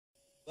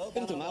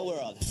Welcome to my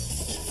world. 2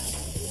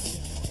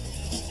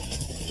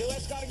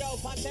 escargot,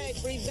 pate,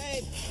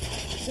 frisee,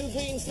 2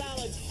 green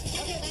salads.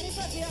 Okay, that is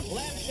what, here.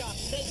 Lamb chop,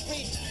 steak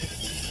frites.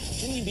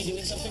 Shouldn't you be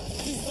doing something?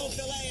 2 smoked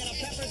filet and a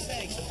pepper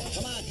steak.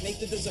 Come on, make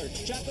the dessert.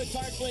 Chocolate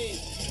tart,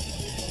 please.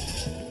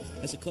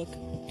 As a cook,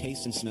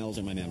 tastes and smells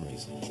are my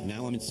memories.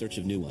 Now I'm in search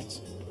of new ones.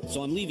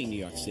 So I'm leaving New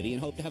York City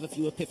and hope to have a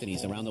few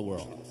epiphanies around the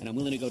world. And I'm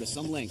willing to go to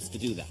some lengths to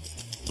do that.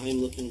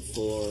 I'm looking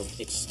for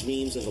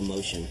extremes of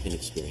emotion and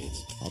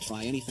experience. I'll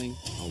try anything.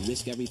 I'll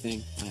risk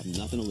everything. I have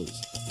nothing to lose.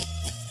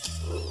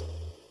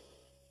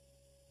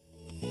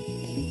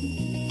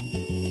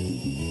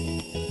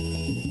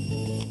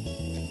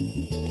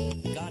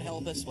 God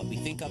help us, what we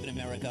think of in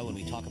America when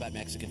we talk about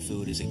Mexican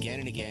food is again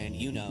and again,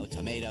 you know,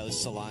 tomatoes,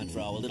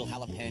 cilantro, a little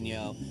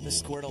jalapeno, a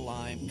squirt of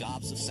lime,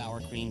 gobs of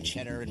sour cream,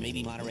 cheddar, and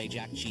maybe Monterey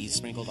Jack cheese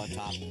sprinkled on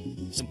top,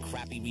 some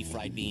crappy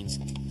refried beans.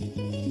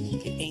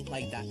 It ain't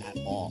like that at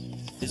all.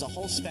 There's a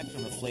whole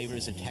spectrum of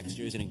flavors and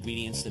textures and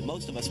ingredients that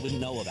most of us wouldn't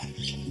know about.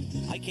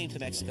 I came to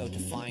Mexico to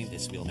find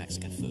this real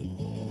Mexican food.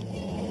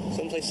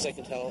 Some places I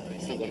can tell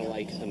I'm going to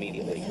like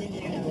immediately.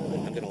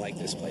 I'm going to like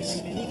this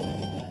place.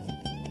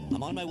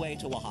 I'm on my way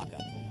to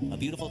Oaxaca, a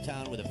beautiful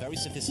town with a very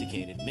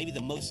sophisticated, maybe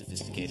the most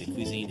sophisticated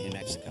cuisine in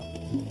Mexico.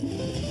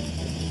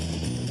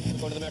 We're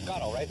going to the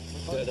mercado, right?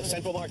 The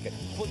central market.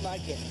 Food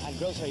market and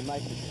grocery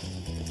market.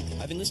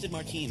 I've enlisted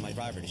Martin, my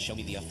driver, to show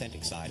me the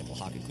authentic side of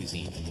Oaxacan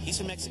cuisine. He's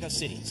from Mexico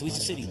City, so he's a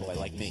city boy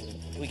like me.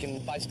 We can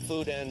buy some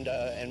food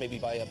and maybe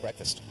buy a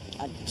breakfast.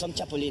 And some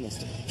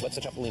chapulines. What's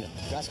a chapulina?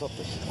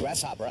 Grasshoppers.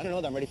 Grasshopper. I don't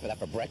know that I'm ready for that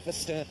for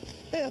breakfast. Yeah,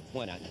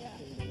 why not? Yeah.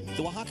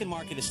 The Oaxacan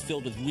market is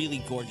filled with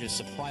really gorgeous,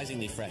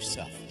 surprisingly fresh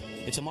stuff.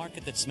 It's a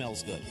market that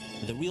smells good,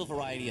 with a real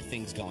variety of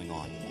things going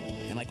on.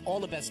 And like all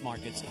the best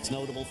markets, it's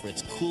notable for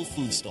its cool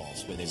food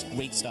stalls where there's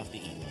great stuff to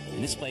eat.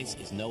 And this place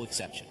is no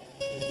exception.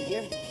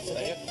 Here?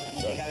 They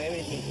have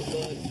everything.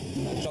 Good.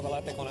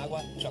 Chocolate con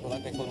agua,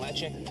 chocolate con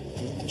leche.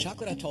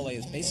 Chocolate atole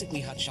is basically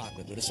hot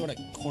chocolate with a sort of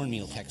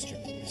cornmeal texture.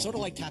 Sort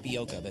of like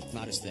tapioca, but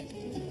not as thick.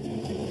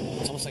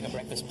 It's almost like a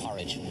breakfast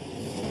porridge.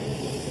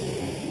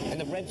 And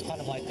the bread's kind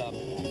of like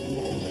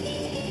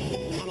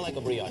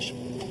a brioche,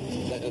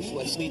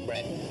 like sweet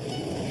bread.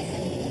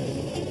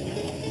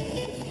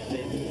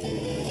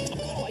 I'm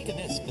kind of liking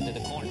this, but the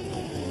corn,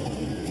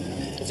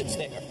 because it's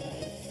thicker.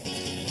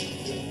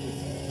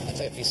 I'd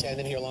say if you stand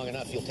in here long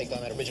enough, you'll take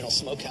on that original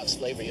smokehouse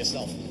flavor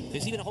yourself.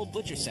 There's even a whole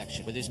butcher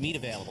section where there's meat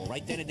available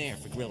right then and there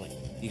for grilling.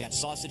 You got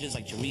sausages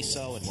like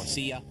chorizo and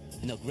morcilla,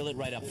 and they'll grill it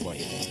right up for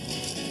you.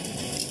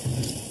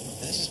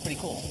 This is pretty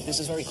cool. This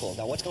is very cool.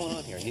 Now, what's going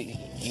on here? You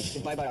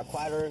buy by a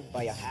quarter,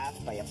 by a half,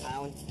 by a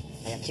pound,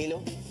 by a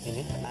kilo,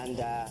 and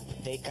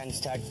they can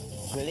start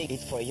grilling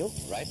it for you.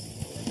 Right.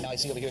 Now, I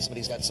see over here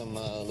somebody's got some,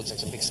 looks like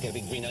some big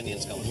green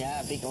onions going.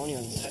 Yeah, big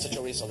onions. That's a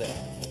chorizo there.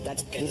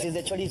 This is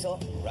the chorizo.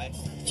 Right.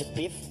 Just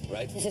beef.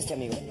 Right. This is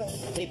amigo.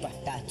 Tripa,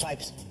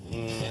 tripes.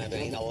 Yeah, I've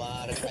been eating a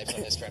lot of tripes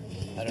on this trip.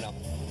 I don't know.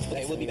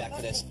 Hey, we'll be back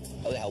for this.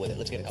 Oh, the hell with it.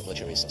 Let's get a couple of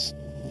chorizos.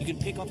 You can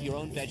pick up your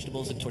own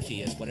vegetables and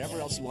tortillas, whatever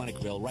else you want to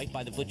grill, right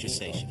by the butcher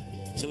station.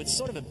 So it's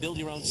sort of a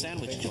build-your-own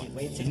sandwich joint.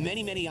 With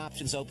many, many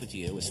options open to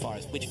you as far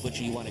as which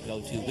butcher you want to go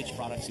to, which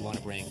products you want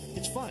to bring.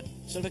 It's fun.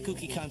 Sort of a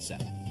kooky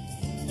concept.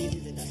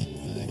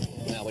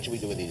 Now, what should we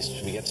do with these?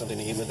 Should we get something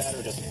to eat with that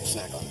or just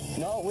snack on it?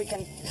 No, we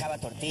can have a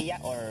tortilla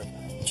or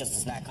just a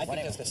snack. I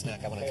think just a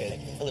snack. I want to get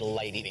a little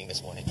light eating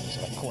this morning.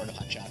 So like corn and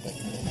hot chocolate.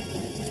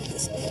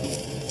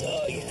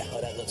 Oh, yeah.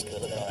 Oh, that looks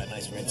good. Look at all that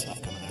nice red stuff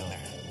coming out of there.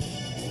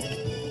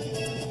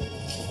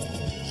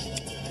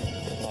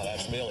 Oh,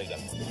 that's really good.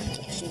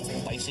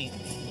 Spicy,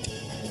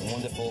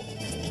 wonderful,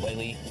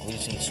 oily,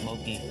 greasy,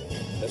 smoky.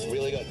 That's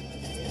really good.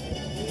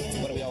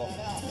 What do we owe?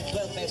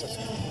 12 pesos.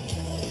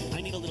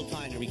 I need a little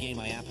time to regain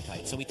my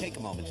appetite, so we take a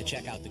moment to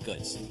check out the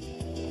goods.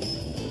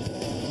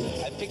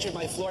 I've pictured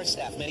my floor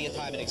staff many a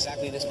time in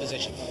exactly this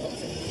position.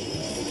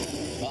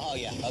 Oh,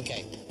 yeah,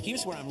 okay.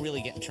 Here's where I'm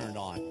really getting turned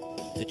on,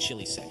 the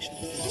chili section.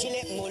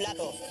 Chile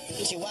mulato,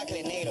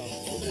 chihuacle negro,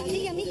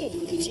 Pasilla,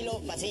 mije. chilo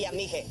pasilla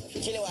mije,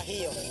 chile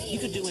guajillo. You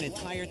could do an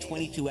entire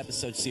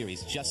 22-episode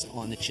series just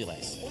on the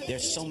chiles.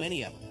 There's so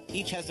many of them.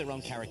 Each has their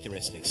own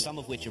characteristics, some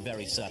of which are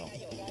very subtle.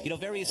 You know,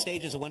 various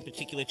stages of one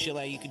particular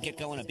chile, you could get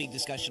going a big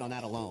discussion on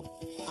that alone.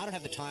 I don't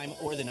have the time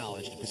or the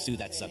knowledge to pursue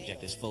that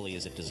subject as fully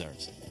as it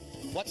deserves.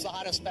 What's the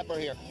hottest pepper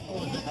here?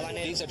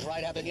 Habanero. These are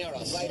dried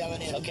habaneros. Dried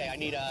habanero. Okay, I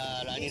need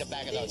a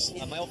bag of those.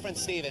 My old friend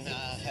Steven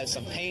has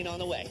some pain on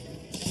the way.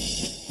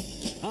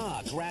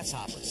 Ah,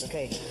 grasshoppers.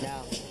 Okay,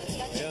 now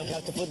you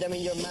have to put them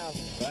in your mouth.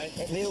 Right.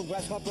 A little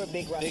grasshopper,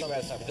 big grasshopper. Big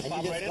grasshopper. Just And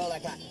pop you right just in? go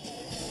like that.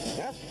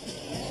 Yeah?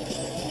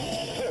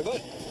 They're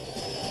good.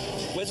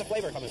 Where's the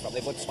flavor coming from? They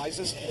put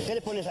spices? ¿Qué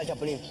le pones al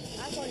chapulín?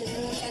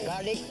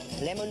 Garlic,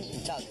 lemon,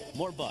 and salt.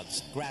 More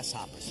bugs,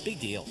 grasshoppers. Big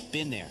deal.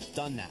 Been there,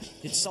 done that.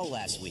 It's so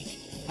last week.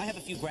 I have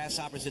a few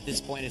grasshoppers at this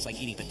point. It's like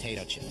eating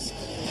potato chips.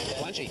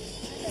 Crunchy.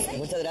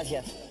 Muchas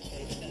gracias.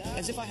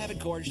 As if I haven't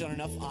gorged on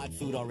enough odd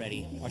food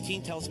already,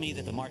 Martine tells me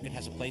that the market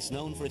has a place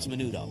known for its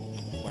menudo,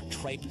 or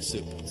tripe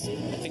soup.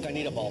 I think I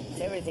need a bowl.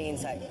 It's everything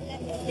inside.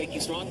 Make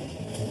you strong?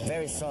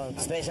 Very strong,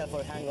 special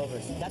for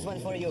hangovers. That's one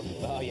for you.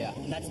 Oh, yeah.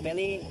 That's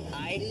belly,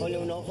 eye,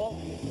 olunojo.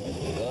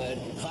 Good.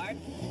 Heart.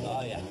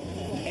 Oh, yeah.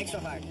 Extra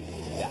heart.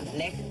 Yeah.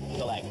 Leg.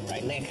 The leg,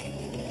 right? Leg.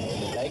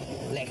 Leg?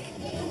 Leg.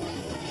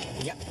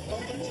 Yeah.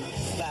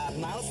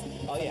 Mouth.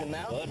 Oh, yeah. The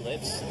mouth. Good.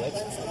 Lips.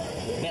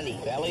 Belly.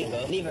 Belly.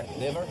 Good.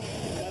 Liver.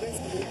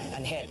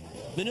 And head.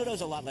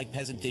 Menudo's a lot like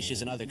peasant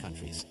dishes in other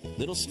countries.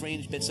 Little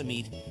strange bits of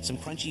meat, some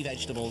crunchy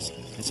vegetables,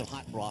 and some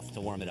hot broth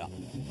to warm it up.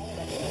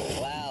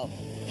 Wow.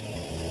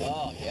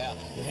 Oh, yeah.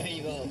 There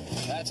you go.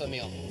 That's a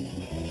meal.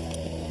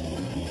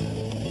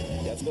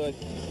 That's good.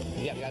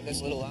 Yeah, we got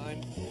this little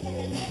lime,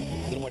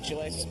 a little more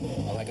chiles.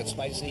 I like it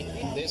spicy.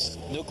 This,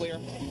 nuclear.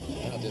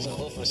 Oh, there's a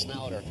little for a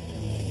snouter.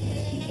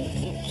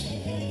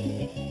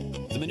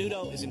 The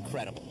menudo is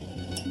incredible.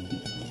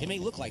 It may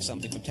look like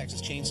something from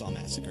Texas Chainsaw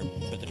Massacre,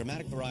 but the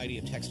dramatic variety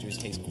of textures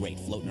tastes great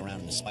floating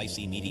around in the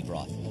spicy, meaty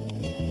broth.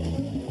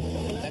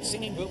 That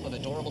singing group of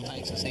adorable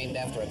tykes is named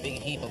after a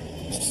big heap of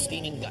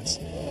steaming guts.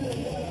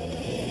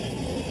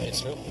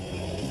 It's true.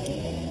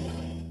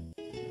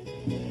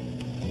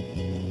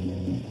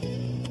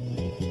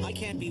 I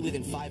can't be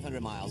within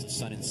 500 miles of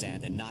sun and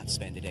sand and not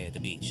spend a day at the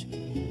beach.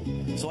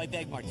 So I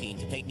begged Martine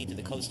to take me to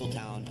the coastal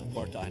town of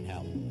Bordain.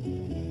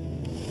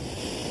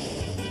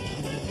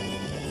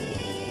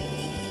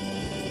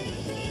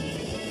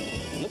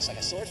 It looks like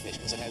a swordfish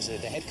because it has the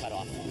head cut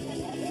off.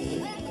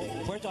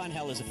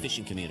 Bordain is a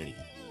fishing community.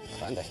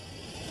 Grande.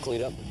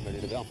 Cleaned up,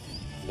 ready to go.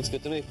 Looks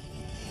good to me.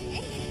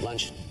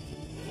 Lunch.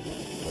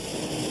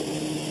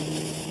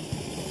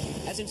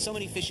 As in so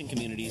many fishing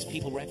communities,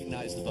 people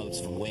recognize the boats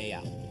from way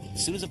out.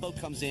 As soon as a boat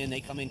comes in,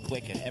 they come in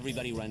quick and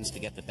everybody runs to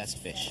get the best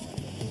fish.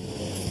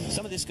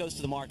 Some of this goes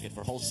to the market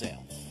for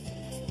wholesale.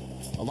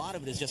 A lot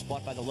of it is just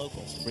bought by the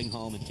locals to bring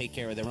home and take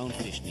care of their own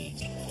fish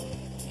needs.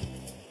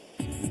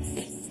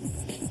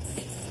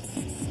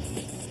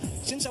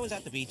 Since I was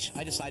at the beach,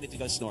 I decided to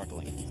go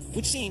snorkeling,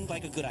 which seemed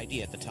like a good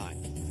idea at the time.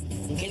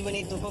 In case we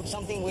need to cook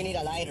something, we need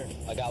a lighter.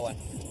 I got one.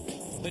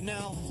 But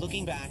now,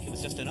 looking back, it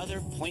was just another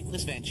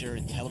pointless venture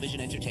in television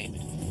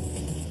entertainment.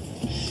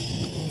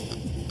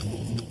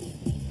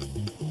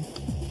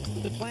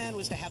 The plan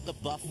was to have the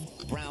buff,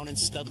 brown, and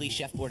studly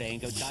Chef Bordain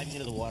go diving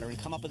into the water and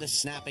come up with a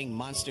snapping,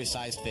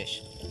 monster-sized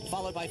fish,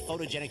 followed by a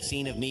photogenic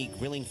scene of me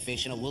grilling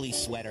fish in a woolly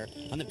sweater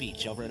on the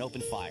beach over an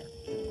open fire.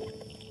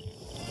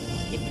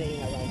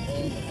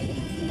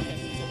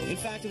 In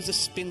fact, it was a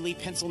spindly,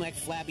 pencil-neck,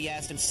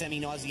 flabby-assed, and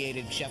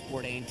semi-nauseated Chef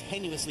Bordain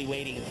tenuously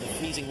wading into the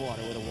freezing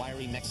water with a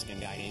wiry Mexican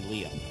guy named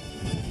Leo.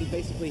 He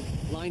basically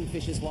line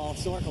fishes while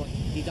snorkeling.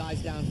 He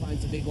dives down,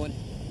 finds a big one,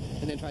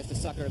 and then tries to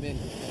sucker him in.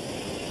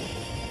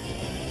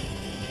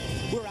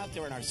 We're out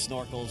there in our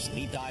snorkels, and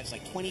he dives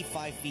like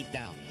 25 feet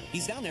down.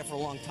 He's down there for a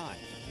long time.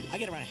 I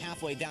get around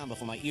halfway down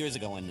before my ears are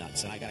going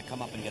nuts, and I gotta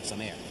come up and get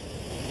some air.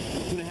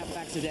 2.5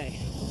 packs a day.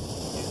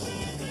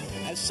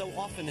 As so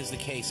often is the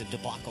case at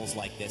debacles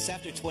like this,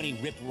 after 20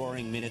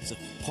 rip-roaring minutes of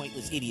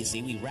pointless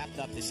idiocy, we wrapped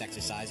up this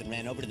exercise and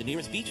ran over to the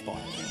nearest beach bar,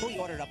 where we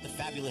ordered up the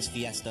fabulous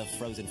fiesta of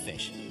frozen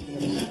fish.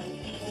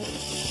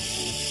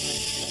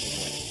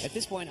 At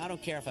this point, I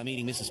don't care if I'm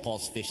eating Mrs.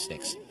 Paul's fish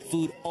sticks.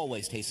 Food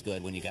always tastes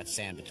good when you got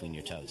sand between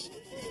your toes.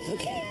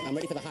 Okay, I'm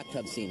ready for the hot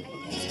tub scene.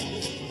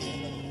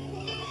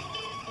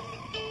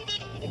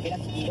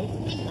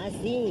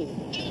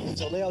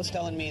 So Leo's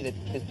telling me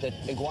that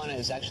iguana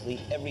is actually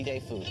everyday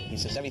food. He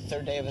says every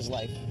third day of his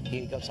life,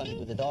 he goes hunting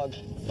with the dog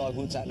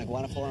roots out an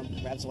iguana for him,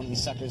 grabs one of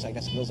these suckers, I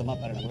guess grills them up.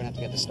 I don't know, we're gonna have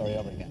to get the story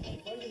over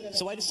again.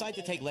 So I decided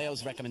to take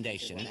Leo's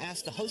recommendation and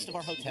ask the host of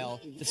our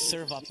hotel to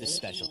serve up this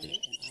specialty.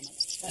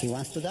 He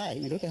wants to die.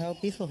 Look at how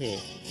peaceful he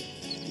is.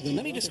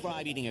 Let me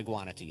describe eating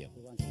iguana to you.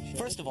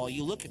 First of all,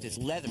 you look at this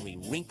leathery,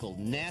 wrinkled,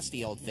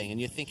 nasty old thing and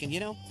you're thinking, you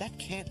know, that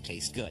can't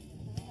taste good.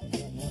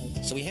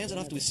 So he hands it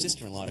off to his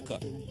sister-in-law to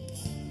cook.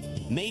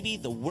 Maybe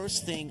the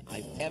worst thing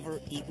I've ever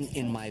eaten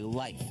in my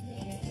life.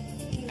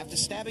 After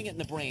stabbing it in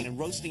the brain and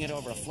roasting it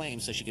over a flame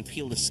so she can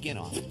peel the skin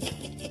off,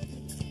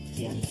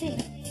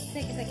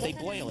 they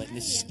boil it in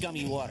this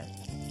scummy water.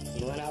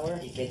 In 1 hour,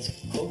 if it's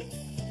cooked,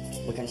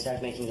 we can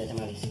start making the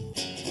tamales.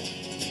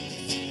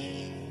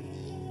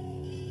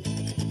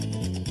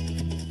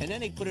 And then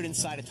they put it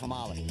inside a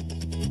tamale.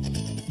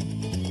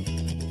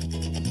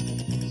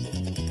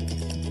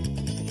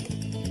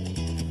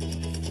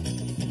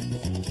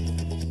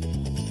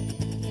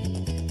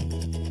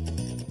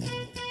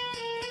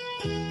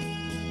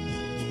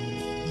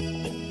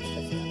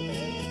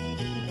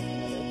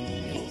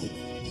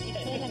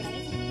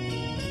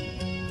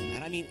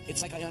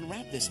 It's like I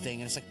unwrap this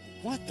thing and it's like,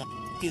 what the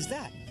is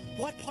that?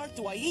 What part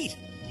do I eat?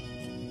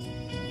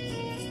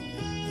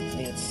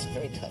 See, it's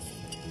very tough.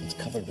 It's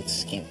covered with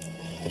skin.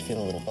 You can feel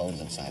the little bones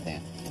inside there.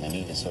 And the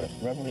meat is sort of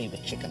rubbery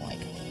but chicken-like.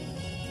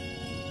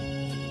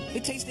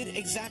 It tasted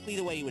exactly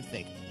the way you would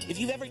think. If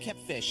you've ever kept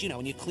fish, you know,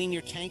 when you clean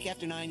your tank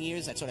after 9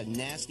 years, that sort of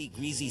nasty,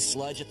 greasy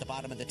sludge at the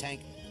bottom of the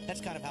tank,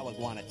 that's kind of how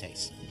iguana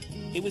tastes.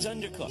 It was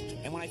undercooked,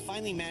 and when I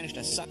finally managed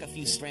to suck a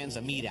few strands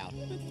of meat out,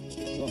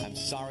 I'm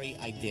sorry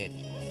I did.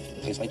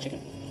 Tastes like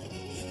chicken.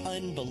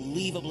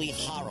 Unbelievably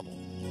horrible.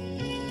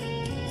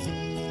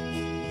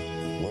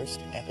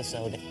 Worst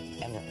episode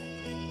ever.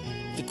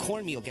 The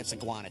cornmeal gets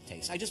iguana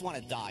taste. I just want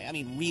to die. I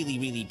mean, really,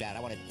 really bad. I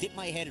want to dip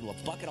my head into a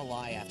bucket of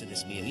lye after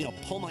this meal. You know,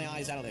 pull my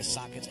eyes out of their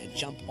sockets and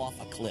jump off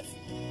a cliff.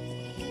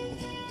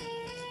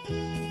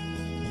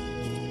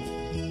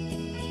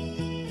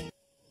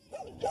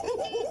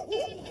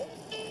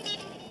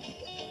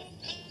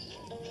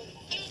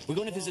 We're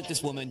going to visit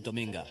this woman,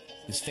 Dominga,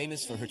 who's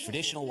famous for her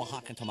traditional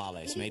Oaxacan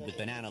tamales made with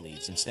banana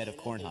leaves instead of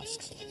corn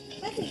husks.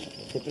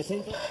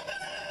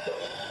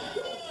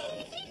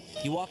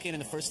 You walk in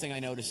and the first thing I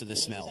notice are the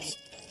smells.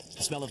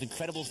 The smell of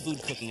incredible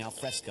food cooking al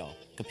fresco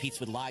competes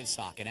with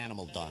livestock and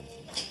animal dung.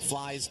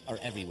 Flies are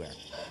everywhere.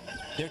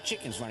 There are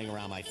chickens running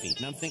around my feet,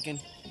 and I'm thinking,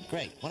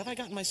 great, what have I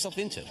gotten myself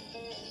into?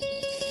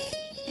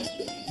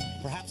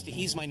 Perhaps to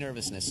ease my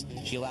nervousness,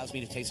 she allows me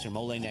to taste her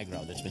mole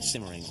negro that's been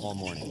simmering all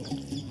morning.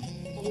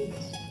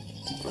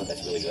 Oh,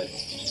 that's really good.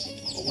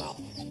 Oh, wow.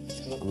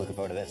 I'm looking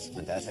forward to this.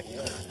 Fantastic.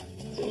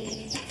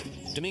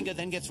 Dominga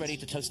then gets ready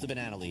to toast the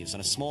banana leaves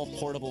on a small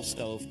portable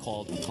stove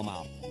called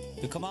comal.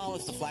 The comal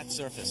is the flat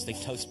surface they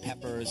toast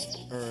peppers,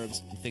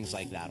 herbs, and things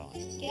like that on.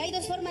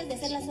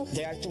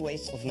 There are two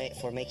ways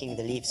for making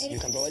the leaves. You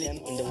can boil them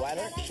in the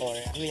water or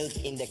grilled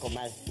in the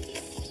comal.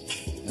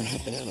 I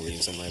have banana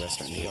leaves in my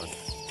restaurant in New York.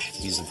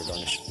 Use them for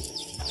garnish.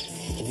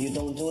 If you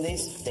don't do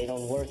this, they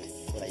don't work.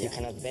 You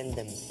cannot bend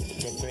them.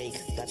 They break.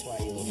 That's why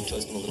you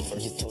toast them a little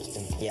first. You toast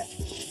them, yeah.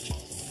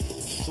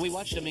 So we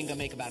watched Dominga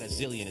make about a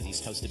zillion of these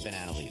toasted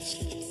banana leaves.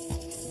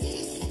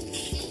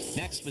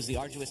 Next was the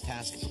arduous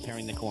task of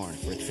preparing the corn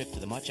for a trip to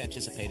the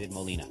much-anticipated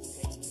Molina.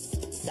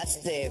 That's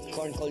the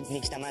corn called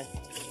nixtamal.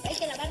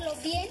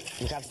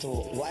 You have to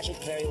wash it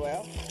very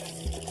well.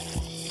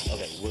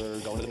 Okay, we're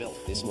going to the mill.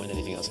 This, more than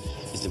anything else,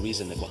 is the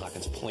reason that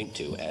Oaxacans point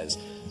to as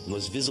the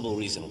most visible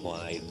reason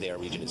why their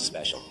region is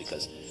special,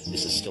 because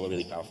this is still a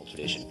really powerful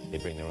tradition. They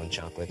bring their own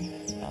chocolate,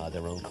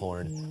 their own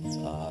corn,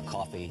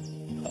 coffee,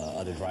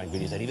 other dry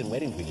ingredients, and even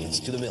wet ingredients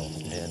to the mill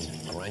and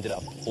grind it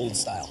up, old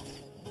style.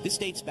 This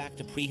dates back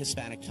to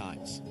pre-Hispanic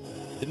times.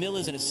 The mill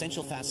is an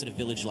essential facet of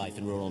village life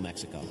in rural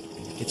Mexico.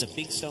 It's a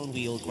big stone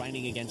wheel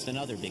grinding against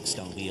another big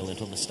stone wheel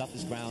until the stuff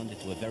is ground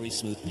into a very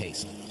smooth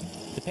paste.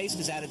 The paste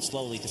is added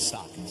slowly to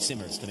stock and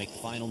simmers to make the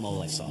final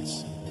mole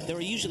sauce. There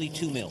are usually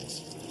two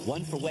mills,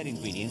 one for wet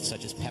ingredients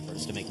such as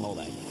peppers to make mole,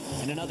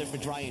 and another for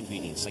dry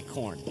ingredients like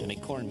corn to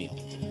make cornmeal.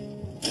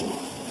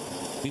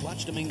 We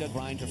watched Dominga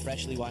grind her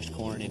freshly washed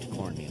corn into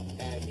cornmeal.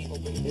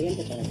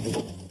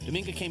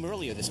 Dominga came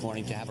earlier this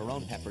morning to have her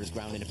own peppers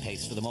ground into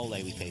paste for the mole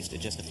we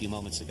tasted just a few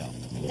moments ago.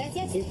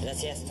 Gracias.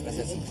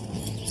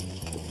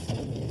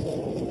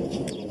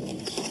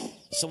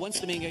 So once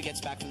Dominga gets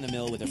back from the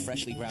mill with her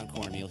freshly ground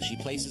cornmeal, she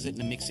places it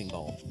in a mixing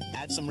bowl,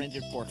 adds some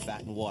rendered pork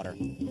fat and water,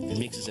 and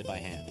mixes it by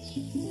hand.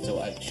 So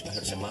I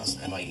heard some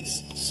mas, am I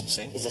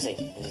same? It's the same.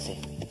 It's the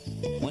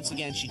same. Once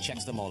again, she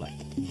checks the mole.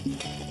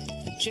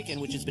 The chicken,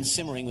 which has been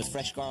simmering with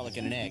fresh garlic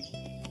and an egg,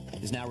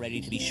 is now ready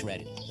to be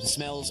shredded. The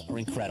smells are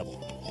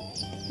incredible.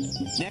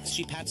 Next,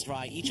 she pats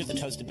dry each of the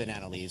toasted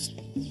banana leaves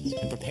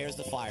and prepares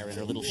the fire in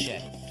her little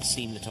shed to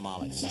steam the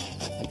tamales.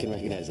 I can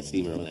recognize the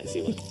steamer when I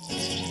see one.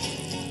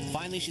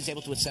 Finally, she's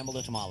able to assemble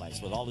the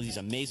tamales with all of these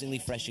amazingly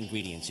fresh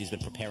ingredients she's been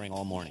preparing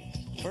all morning.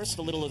 First,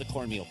 a little of the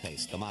cornmeal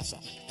paste, the masa.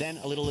 Then,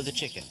 a little of the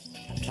chicken,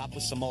 topped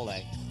with some mole,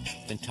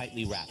 then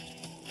tightly wrapped.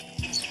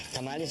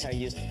 Tamales are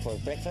used for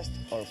breakfast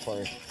or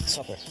for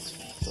supper.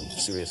 Some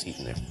serious heat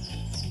in there.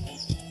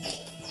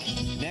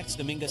 Next,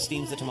 Dominga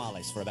steams the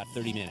tamales for about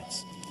 30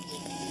 minutes.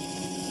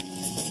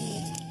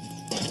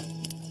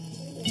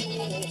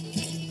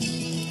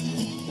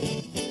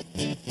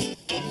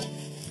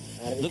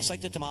 Looks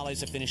like the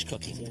tamales are finished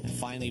cooking and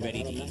finally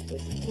ready to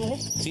eat.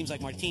 Seems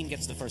like Martine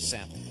gets the first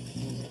sample.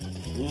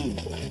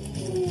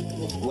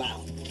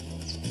 Wow.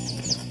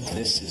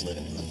 This is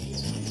living.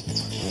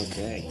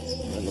 Okay,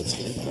 that looks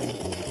good.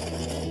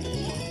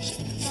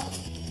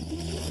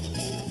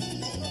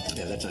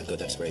 Yeah, that's not good,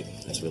 that's great.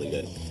 That's really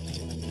good.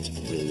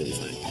 Really, really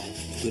fine.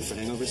 Good for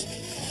hangovers?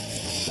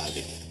 Gotta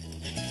be.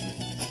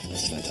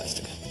 This is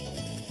fantastic.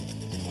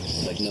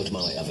 Like no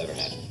tamale I've ever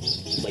had.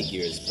 Light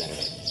years better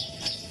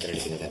than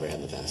anything I've ever had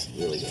in the past.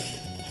 Really good.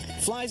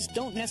 Flies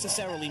don't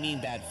necessarily mean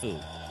bad food.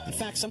 In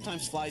fact,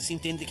 sometimes flies seem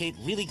to indicate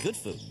really good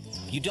food.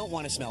 You don't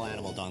want to smell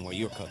animal dung where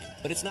you're cooking,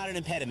 but it's not an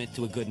impediment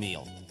to a good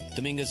meal.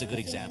 Dominga's a good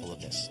example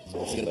of this.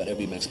 Forget about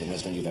every Mexican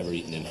restaurant you've ever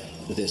eaten in.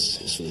 This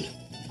is food.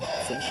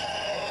 Fresh.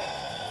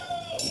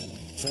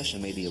 Fresh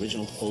and made the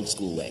original old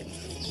school way.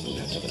 I'm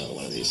gonna have to have another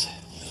one of these.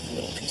 A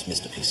little piece,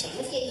 missed a piece.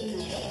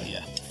 Oh,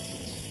 yeah.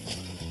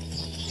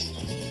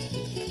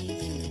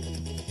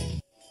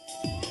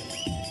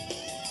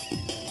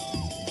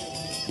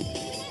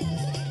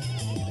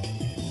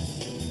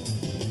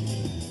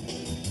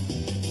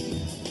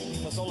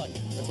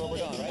 That's where we're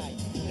going, right?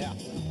 Yeah.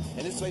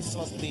 place is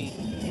supposed to be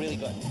really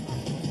good.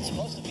 It's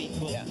supposed to be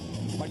good. Yeah.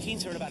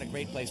 Martine's heard about a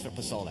great place for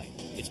pozole.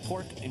 It's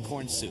pork and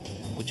corn soup,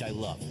 which I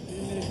love.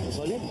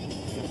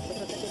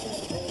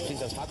 Geez,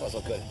 those tacos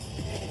look good.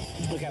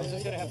 Look, I was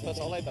just going to have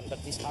pozole,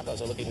 but these tacos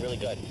are looking really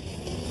good.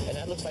 And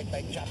that looks like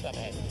chopped up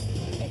head.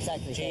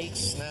 Exactly. Cheeks,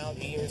 snout,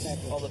 ears,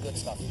 all the good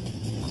stuff.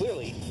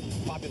 Clearly,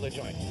 popular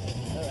joint.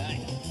 All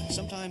right.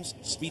 Sometimes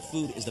street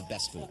food is the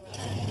best food.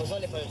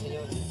 Pozole para el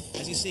señor.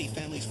 As you see,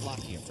 families flock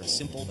here for a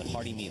simple but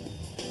hearty meal.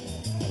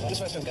 This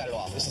restaurant's got it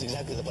all. This is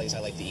exactly the place I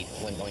like to eat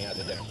when going out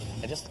to dinner.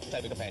 And just the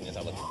type of companions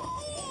I'm looking for.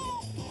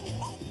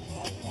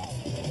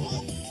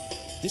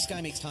 This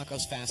guy makes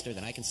tacos faster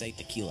than I can say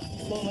tequila.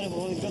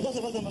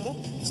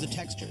 It's the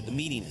texture, the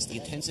meatiness, the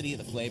intensity of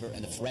the flavor,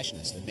 and the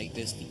freshness that make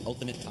this the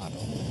ultimate taco.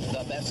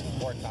 The best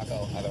pork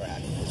taco I've ever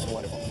had. It's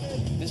wonderful.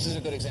 This is a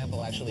good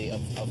example, actually,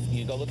 of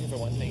you go looking for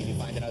one thing and you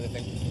find another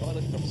thing. When I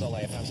looked for pozole,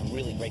 I found some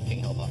really great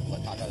King Elba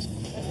tacos.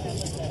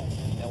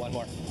 And one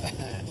more.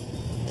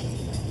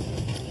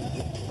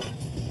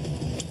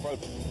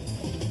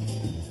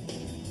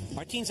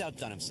 Martine's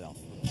outdone himself.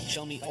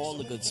 Shown me all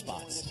the good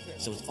spots,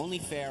 so it's only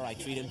fair I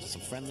treat him to some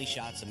friendly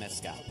shots of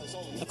mezcal,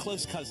 a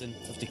close cousin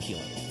of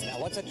tequila. Now,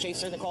 what's that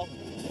chaser they call?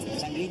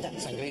 Sangrita.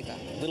 Sangrita.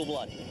 Little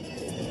blood.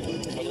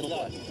 A little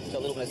blood. So a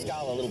little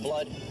mezcal, a little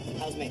blood.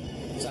 How's me?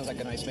 Sounds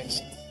like a nice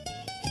mix.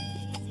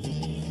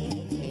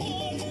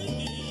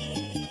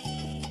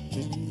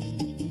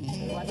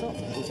 Cuatro.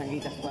 And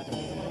Sangritas cuatro.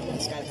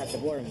 Mezcal has the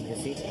worm, you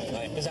see?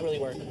 Oh, yeah. Does that really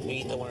work? We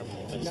eat the worm?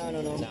 No.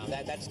 No,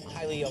 that's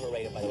highly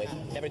overrated, by the way.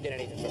 Never did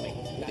anything for me.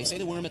 They say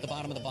the worm at the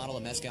bottom of the bottle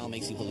of mezcal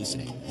makes you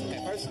hallucinate.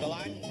 Okay, first, the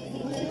lime.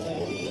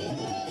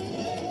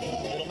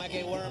 Little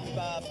maguey worm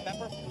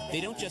pepper. They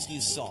don't just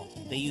use salt.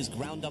 They use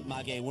ground up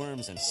maguey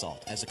worms and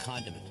salt as a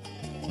condiment.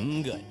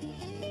 Good.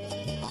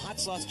 A hot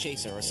sauce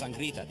chaser or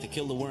sangrita to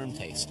kill the worm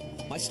taste.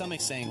 My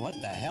stomach's saying, what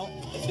the hell?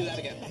 Let's do that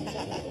again.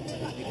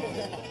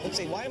 Let's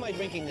see, why am I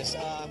drinking this?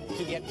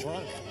 To get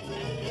drunk.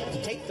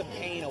 To take the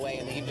pain away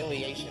and the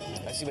humiliation.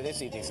 Let's see where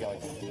this evening's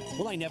going.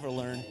 Will I never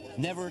learn?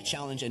 Never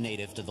challenge a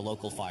native to the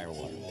local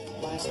firewater.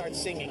 Start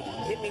singing.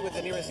 Hit me with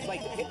the nearest,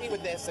 like, hit me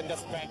with this and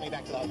just drag me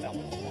back to the hotel.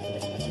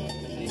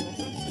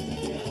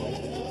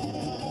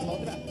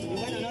 You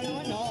want another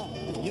one? No.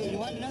 You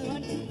want another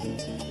one?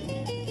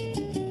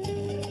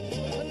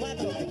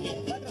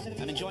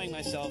 I'm enjoying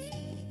myself,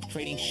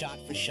 trading shot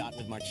for shot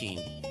with Martine,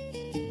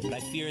 but I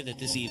fear that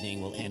this evening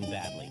will end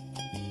badly.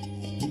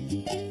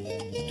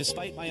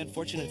 Despite my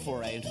unfortunate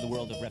foray into the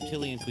world of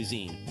reptilian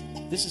cuisine,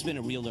 this has been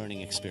a real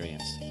learning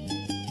experience.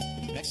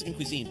 Mexican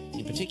cuisine,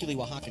 and particularly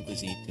Oaxacan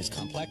cuisine, is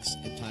complex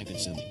and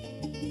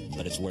time-consuming,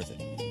 but it's worth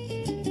it.